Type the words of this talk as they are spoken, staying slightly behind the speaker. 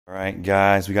All right,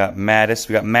 guys, we got Mattis.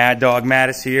 We got Mad Dog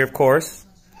Mattis here, of course.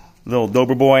 Little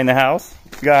Dober boy in the house.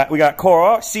 We got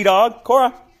Cora, Sea Dog.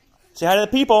 Cora, say hi to the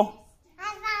people.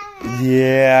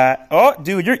 Yeah. Oh,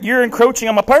 dude, you're encroaching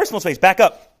on my personal space. Back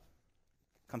up.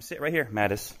 Come sit right here,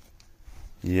 Mattis.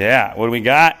 Yeah. What do we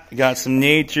got? We got some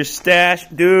Nature Stash,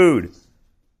 dude.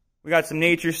 We got some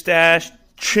Nature Stash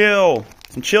chill,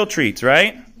 some chill treats,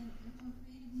 right?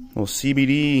 Well,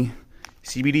 CBD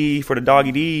for the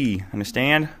doggy D.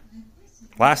 Understand?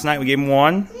 Last night we gave him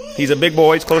one. He's a big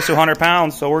boy. He's close to 100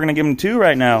 pounds, so we're going to give him 2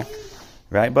 right now.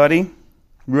 Right, buddy?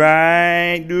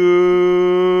 Right, dude?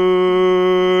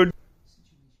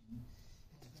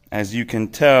 As you can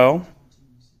tell,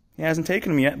 he hasn't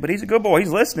taken him yet, but he's a good boy. He's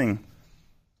listening.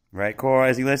 Right, Cora?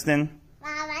 Is he listening?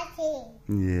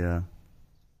 Yeah.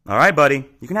 All right, buddy.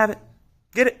 You can have it.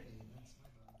 Get it.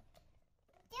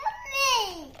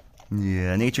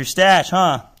 Yeah, Nature Stash,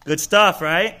 huh? Good stuff,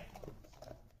 right?